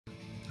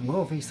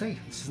Hello VC,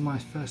 this is my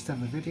first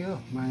ever video.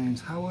 My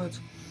name's Howard.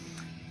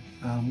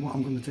 What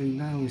I'm going to do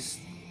now is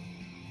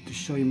to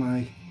show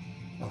you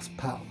that's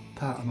part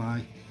of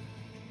my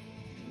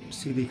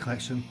CD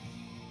collection.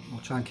 I'll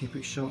try and keep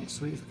it short and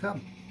sweet as I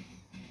can.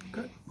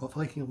 Good,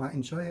 hopefully you might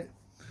enjoy it.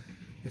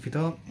 If you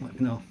don't, let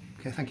me know.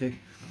 Okay, thank you.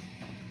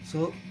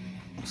 So,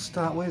 I'll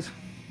start with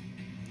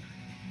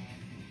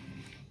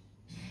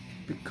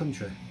Big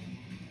Country,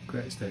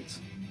 Greatest Hits.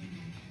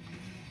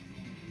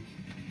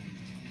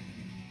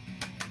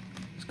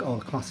 It's got all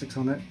the classics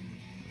on it.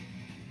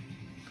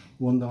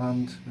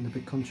 Wonderland and The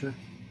Big Country.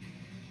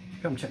 If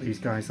you haven't checked these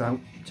guys out,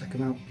 check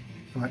them out.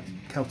 Like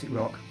Celtic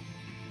rock,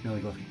 really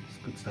good. It's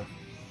good stuff.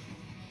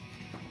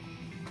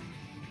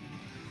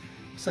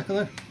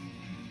 Secondly,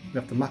 we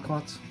have the Mac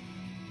Lads.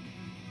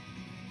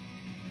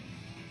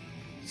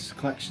 It's a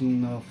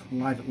collection of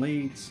Live at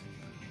Leeds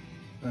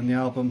and the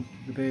album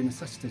The Bare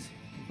Necessities.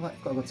 If you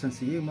like, got a good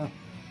sense of humour,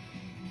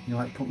 you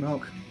like punk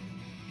rock,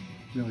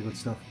 really good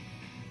stuff.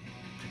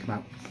 Check them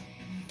out.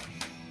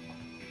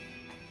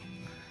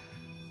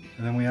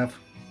 And then we have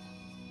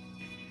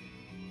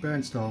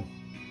Burnstorm,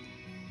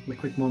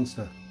 Liquid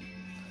Monster.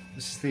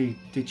 This is the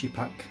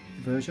Digipack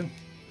version,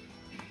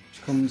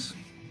 which comes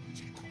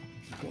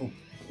with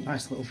a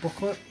nice little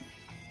booklet.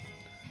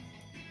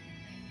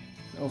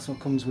 It also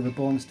comes with a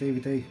bonus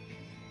DVD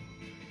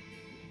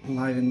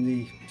live in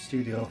the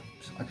studio,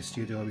 like a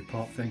studio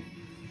report thing.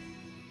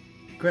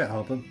 Great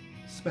album,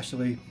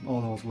 especially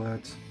All Those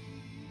Words.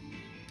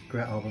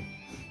 Great album.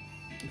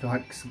 If you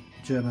like some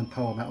German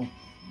power metal.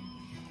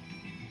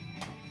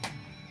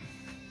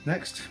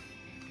 Next,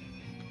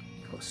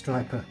 we've got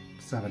Stryper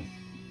 7,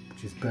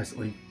 which is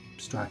basically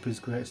Stryper's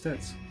greatest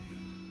hits.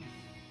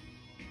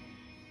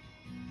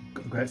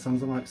 Got the great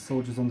songs like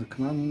Soldiers Under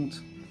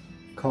Command,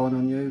 Calling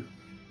on You,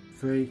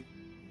 Free,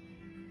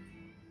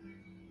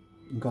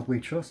 In God We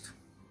Trust.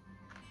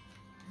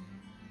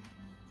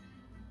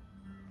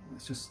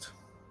 It's just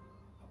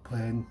a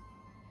plain,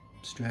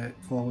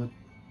 straightforward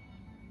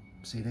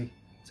CD.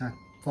 So,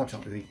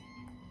 fortunately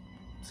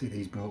the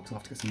CD's broke, so I'll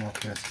have to get some more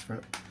cases for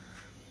it.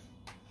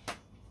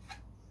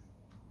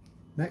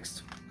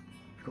 Next,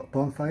 we've got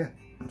Bonfire,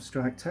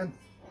 Strike 10.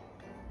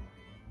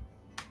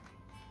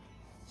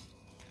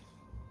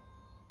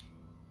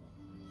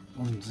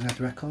 On Z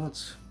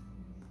Records.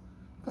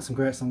 Got some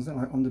great songs,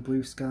 like Under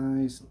Blue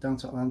Skies, Down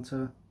to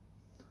Atlanta,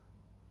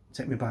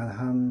 Take Me By the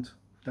Hand,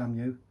 Damn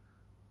You.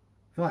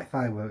 If you like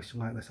Fireworks,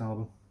 you'll like this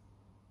album.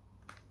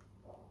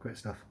 Great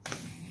stuff.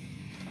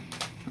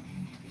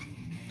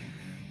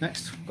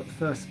 Next, we've got the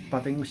first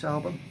Bad English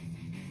album.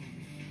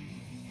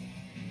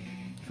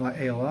 If you like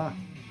AOR,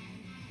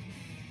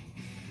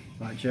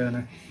 like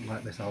Journey,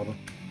 like this album.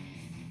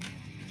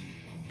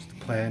 Just a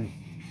plain,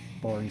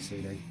 boring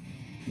CD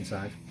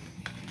inside.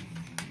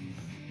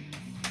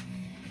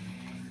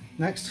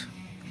 Next,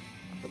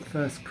 I've got the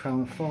first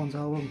Crown of Thorns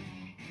album,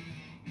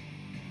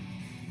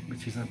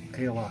 which is an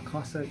AOR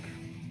classic,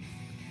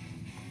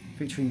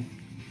 featuring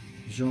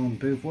Jean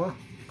Beauvoir,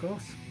 of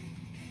course.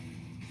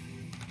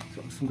 It's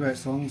got some great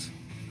songs,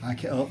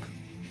 Hike It Up,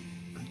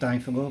 Dying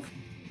for Love,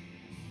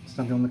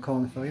 Standing on the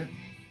Corner for You.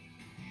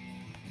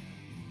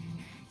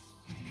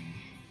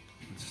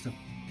 Just a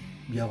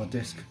yellow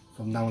disc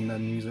from Now and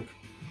Then Music.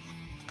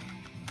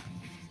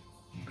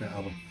 Great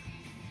album.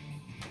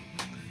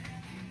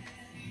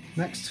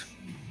 Next,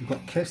 we've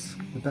got Kiss,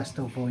 The Best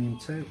of Volume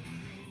 2.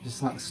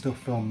 Just like the stuff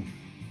from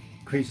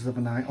Creatures of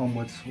the Night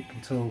onwards up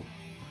until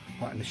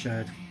Hot in the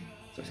Shade.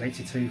 So it's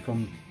 82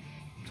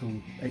 till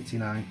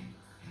 89.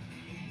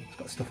 It's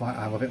got stuff like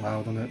I Love It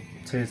Loud on it,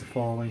 Tears Are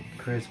Falling,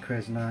 Crazy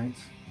Crazy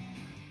Nights,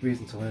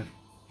 Reason to Live.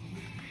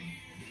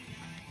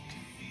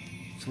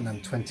 Some of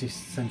them 20th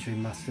century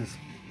masters.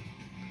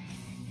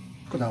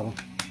 Good album,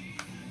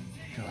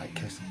 if you like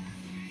Kiss.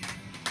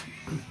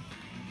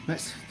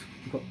 Next,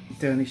 we've got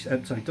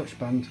Dutch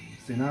band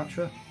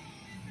Sinatra.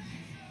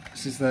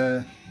 This is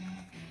their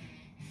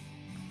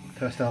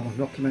first album,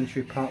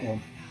 Documentary Part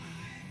 1.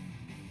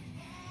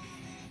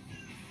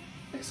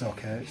 It's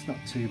okay, it's not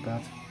too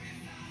bad.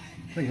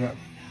 I think it got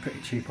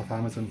pretty cheap off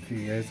Amazon a few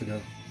years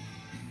ago.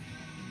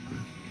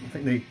 I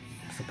think they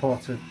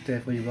supported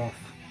Dave Lee Roth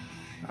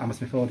at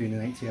Hammersmith Odeon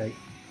in '88.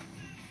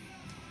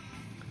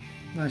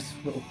 Nice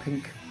little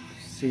pink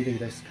CD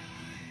disc.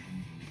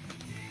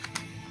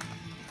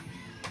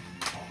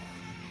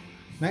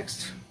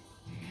 Next,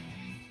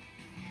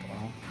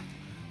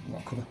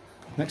 what cover?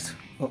 Next,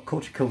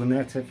 Culture Killed the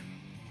Native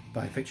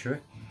by Victory.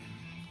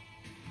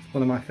 It's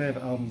one of my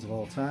favourite albums of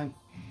all time.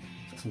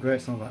 It's got some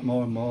great songs like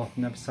More and More,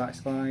 Never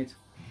Satisfied,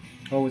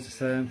 Always the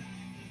Same,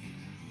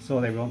 So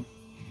They Run.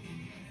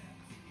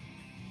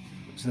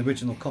 It's an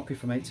original copy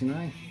from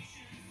 '89.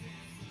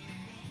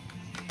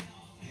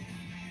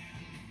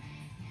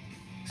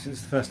 This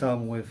is the first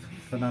album with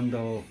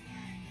Fernando,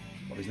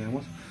 what his name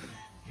was?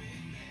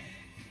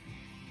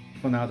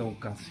 Fernando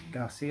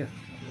Garcia.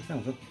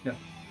 Yeah,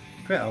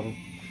 great album.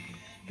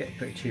 Get it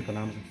pretty cheap on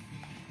Amazon.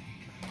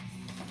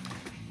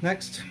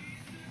 Next,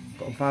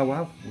 got a Bow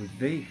Wow with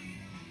V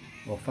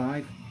or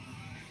 5.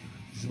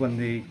 This is when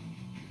the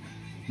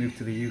moved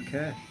to the UK.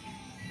 They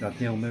had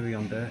Neil Murray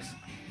on bass.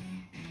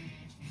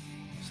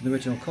 It's an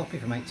original copy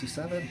from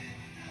 '87.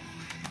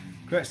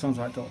 Great songs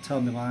like Don't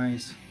Tell Me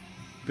Lies,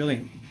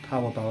 brilliant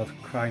power ballad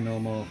Cry No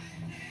More,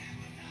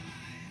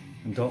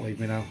 and Don't Leave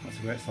Me Now. That's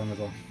a great song as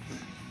well.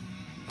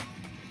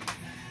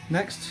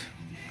 Next,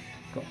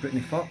 got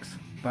Britny Fox,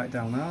 Bite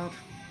Down Hard.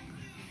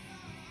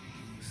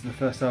 This is the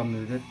first album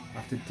they did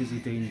after Dizzy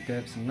Dean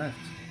Davidson left.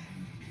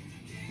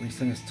 Lead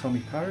singer is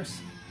Tommy Paris.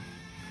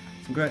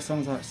 Some great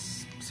songs like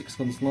Six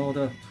Guns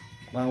Louder,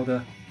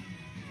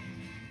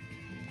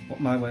 Up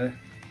My Way.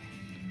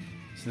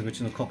 It's the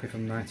original copy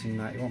from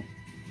 1991.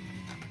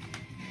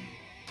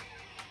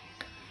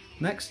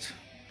 Next,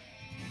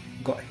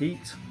 we've got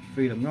Heat,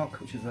 Freedom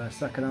Rock, which is their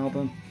second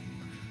album.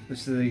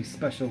 This is the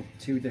special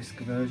 2-disc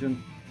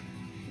version,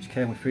 which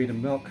came with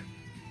Freedom Rock,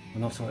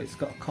 and also it's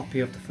got a copy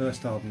of the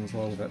first album as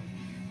well with it.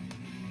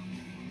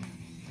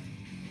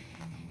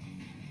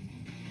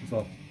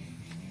 So,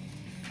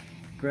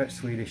 great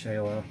Swedish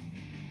AOR,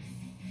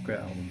 great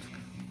albums.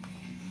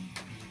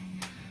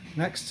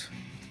 Next,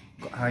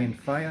 got Iron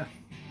Fire,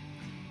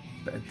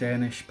 bit of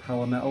Danish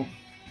power metal.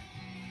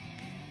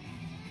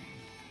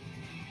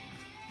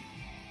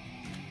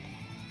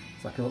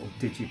 It's like a little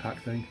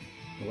digipack thing,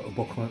 a little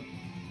booklet,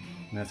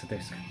 and there's a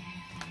disc.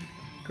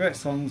 Great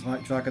songs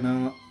like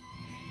Dragonheart,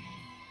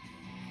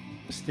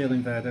 Steel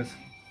Invaders.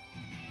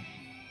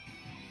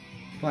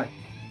 If you like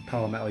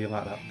power metal, you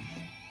like that.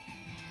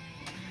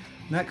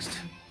 Next,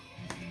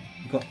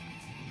 we've got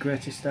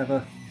Greatest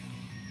Ever,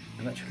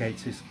 Electric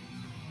 80s,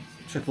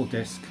 triple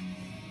disc,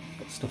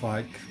 got stuff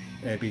like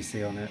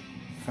ABC on it,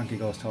 Frankie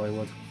Goes to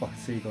Hollywood, Flock of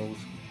Seagulls.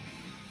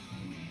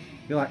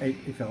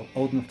 If you're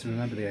old enough to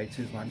remember the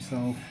 80s like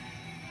myself,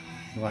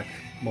 you like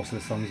most of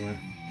the songs on it.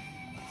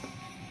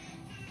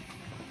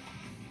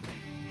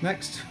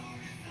 Next,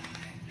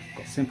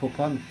 got Simple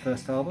Plan,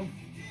 first album,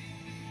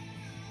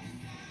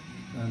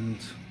 and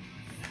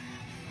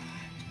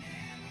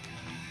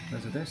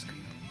there's a disc.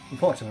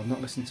 Unfortunately I've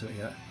not listened to it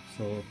yet,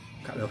 so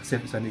can't really say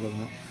if it's any good or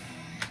not.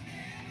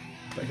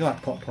 But if you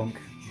like pop punk,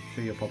 I'm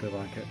sure you'll probably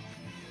like it.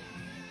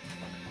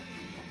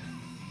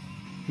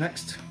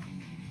 Next,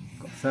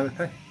 got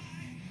Therapy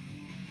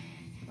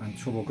and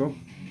Trouble Grub.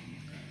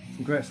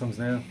 Some great songs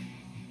there,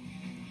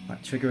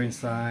 like Trigger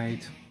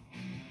Inside,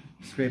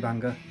 Scream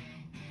Anger.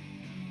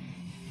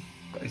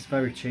 Got this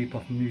very cheap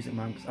off Music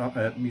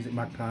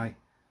Magpie.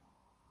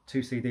 2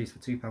 CDs for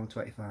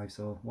 £2.25,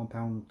 so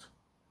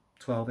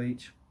 £1.12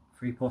 each.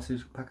 3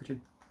 postage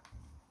packaging.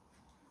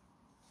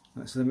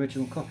 That's an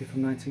original copy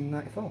from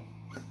 1994.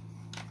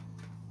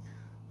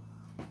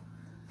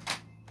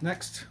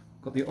 Next,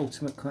 got the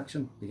Ultimate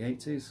Collection, the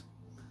 80s.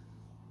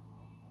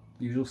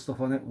 The usual stuff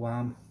on it: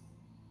 Wham,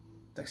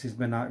 Dexys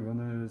Midnight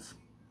Runners,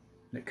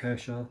 Nick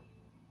Kershaw.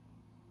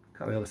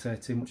 Can't really say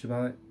too much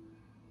about it.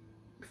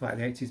 If you like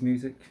the 80s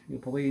music, you'll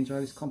probably enjoy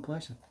this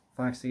compilation.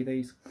 5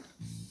 CDs,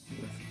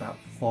 with about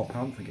 £4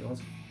 I think it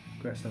was.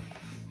 Great stuff.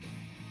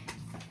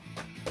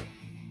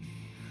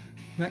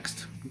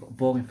 Next, we've got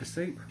Bowling for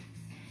Soup,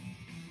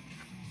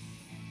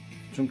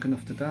 Drunk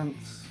Enough to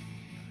Dance.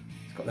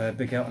 It's got their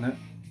big out on it.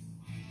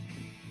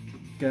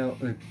 Girl,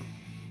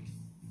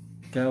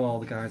 all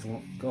the guys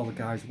want.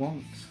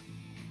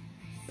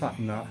 Apart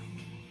from that,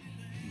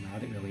 no, I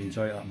didn't really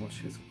enjoy it that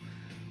much. It's,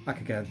 back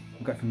again,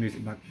 I got it from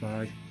Music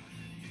Magpie.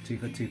 2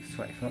 for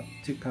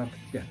 £2.25.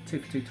 Yeah, 2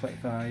 for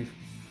 £2.25.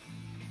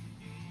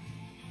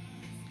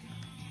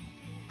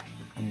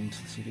 And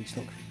the CD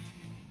stuck.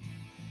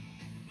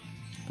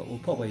 But we'll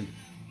probably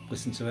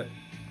listen to it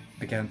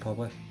again,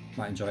 probably.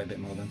 Might enjoy it a bit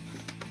more then.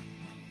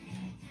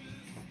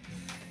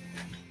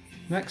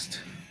 Next,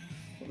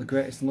 got The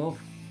Greatest Love.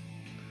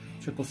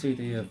 Triple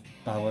CD of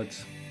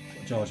ballads.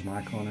 Got George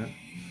Michael on it.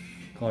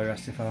 Gloria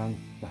Estefan,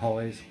 The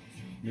Hollies,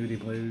 Moody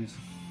Blues.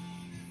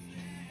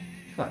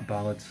 I like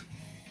ballads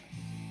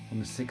from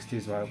the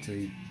 60s right up to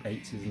the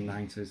 80s and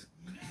 90s.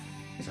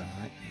 It's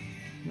alright.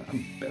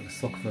 I'm a bit of a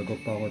sucker for a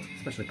good ballad,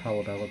 especially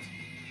power ballads.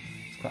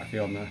 There's quite a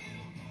few on there.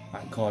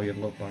 Like Glory of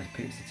Love by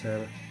Peter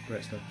Cetera.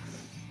 Great stuff.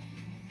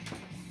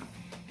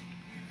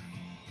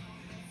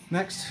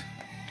 Next,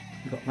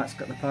 we've got Let's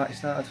Get the Party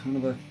Started,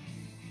 another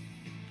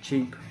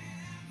cheap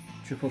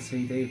triple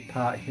CD,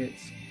 party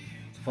hits.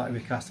 Stuff like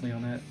Rick Astley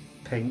on it,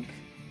 Pink,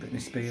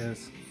 Britney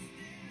Spears,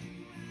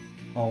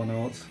 All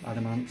Notes,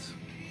 Adamant.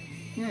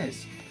 Yeah,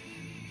 it's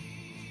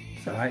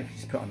alright if you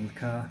just put it on in the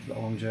car, you've got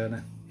a long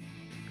journey,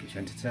 gets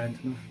you entertained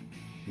enough.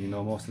 You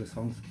know most of the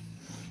songs.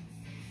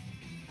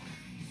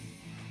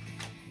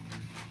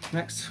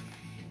 Next,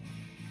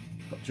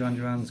 got Duran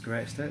Duran's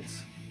Greatest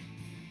Hits.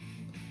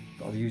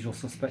 Got all the usual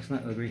suspects in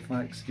it: The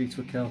Reflex, View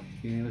to a Kill,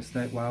 Union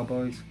Estate, Wild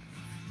Boys.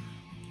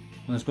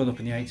 When I was growing up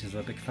in the 80s, I was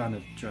a big fan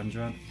of Duran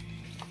Duran.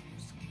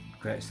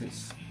 Greatest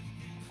Hits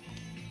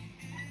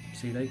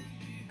CD.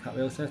 Can't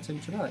really say too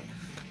much about it.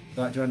 If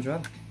you like Duran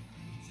Duran,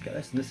 get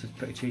this, and this is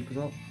pretty cheap as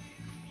well.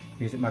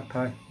 Music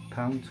Magpie,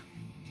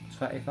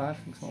 £1.25 I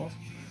think so it was.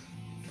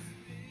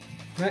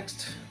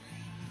 Next,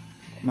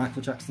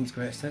 Michael Jackson's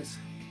Greatest Hits.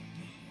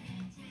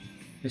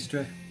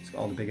 History, it's got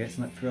all the big hits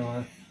in it: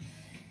 Thriller,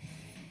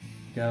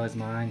 Girl Is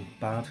Mine,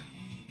 Bad,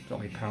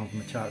 got me £1 from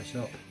the charity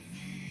shop.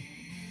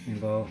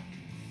 Even though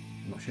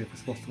I'm not sure if we're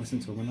supposed to listen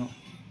to them or not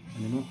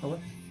anymore, are we?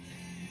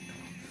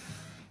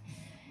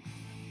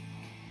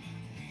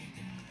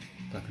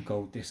 Like a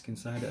gold disc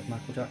inside it of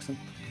Michael Jackson.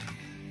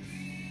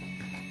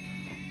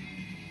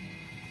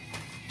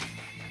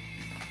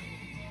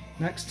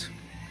 Next,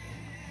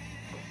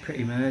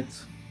 Pretty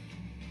Maids,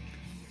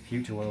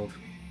 Future World,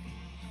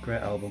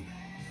 great album.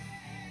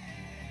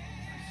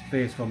 It's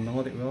based from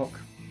Melodic Rock.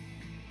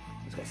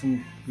 It's got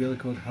some really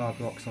good hard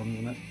rock songs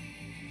in it.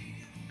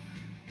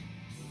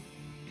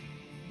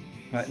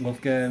 Right,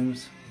 Love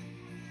Games,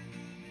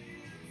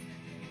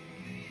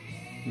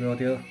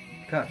 Rodeo.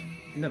 I've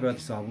never heard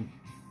this album.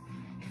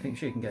 I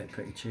think you can get it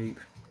pretty cheap.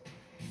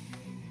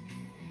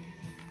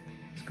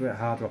 It's a great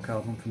hard rock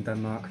album from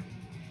Denmark.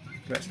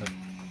 Great stuff.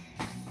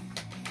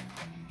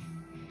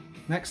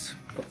 Next,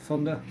 got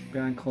Thunder,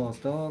 Behind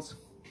Closed Doors.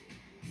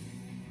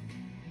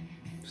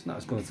 It's not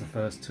as good as the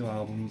first two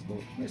albums, but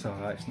it's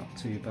alright, it's not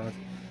too bad.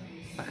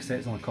 Like I say,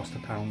 it's only cost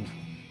 £1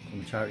 from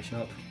the charity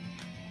shop.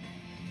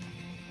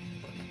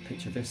 Got a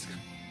picture disc.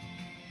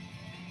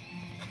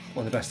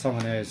 One of the best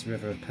songs on here is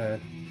River of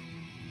Pain.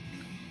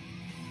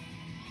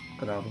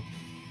 Good album.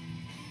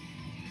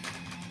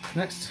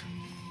 Next,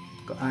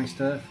 got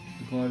Iced Earth,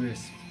 The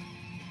Glorious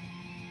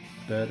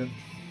Burden.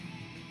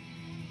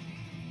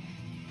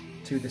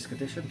 2-disc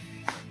edition.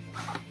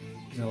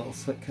 There's a little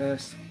slip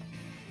case.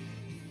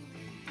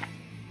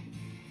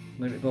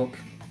 Lyric book.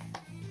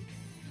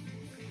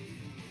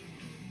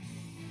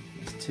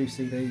 It's 2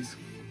 CDs.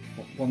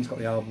 One's got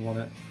the album on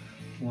it.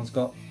 One's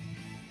got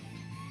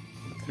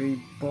 3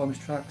 bonus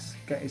tracks.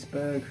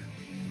 Gettysburg,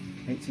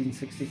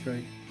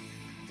 1863.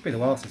 It's been a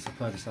while since I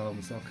played this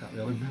album, so I can't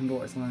really remember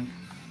what it's like.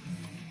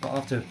 But I'll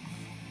have to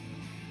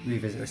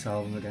revisit this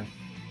album again.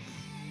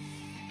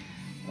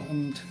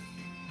 And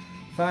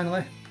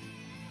finally,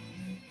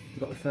 we've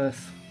got the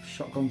first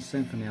Shotgun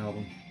Symphony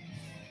album.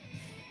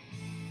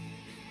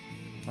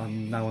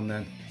 And Now and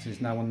Then. This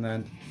is Now and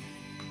Then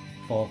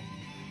 4.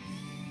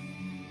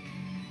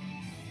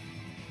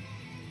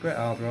 Great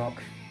hard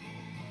rock.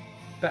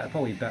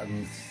 Probably better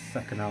than the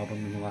second album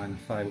in the Line of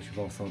Fire, which we've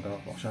also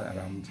got. Watch out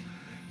around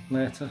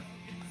later.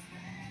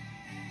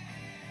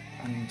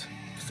 And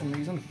for some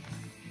reason,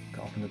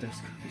 got open the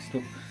disc. It's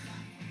stuck.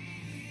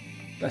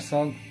 Best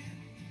song.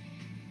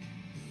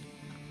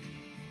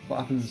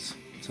 What Happens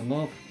to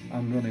Love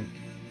and Running.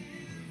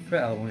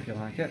 Great album if you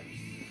like it.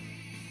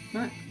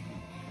 Right,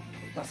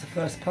 that's the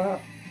first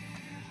part.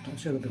 I'm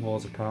sure there'll be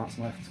loads of parts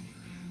left.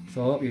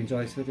 So I hope you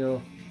enjoyed this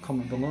video.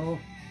 Comment below.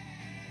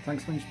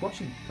 Thanks for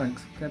watching.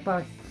 Thanks. Okay,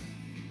 bye.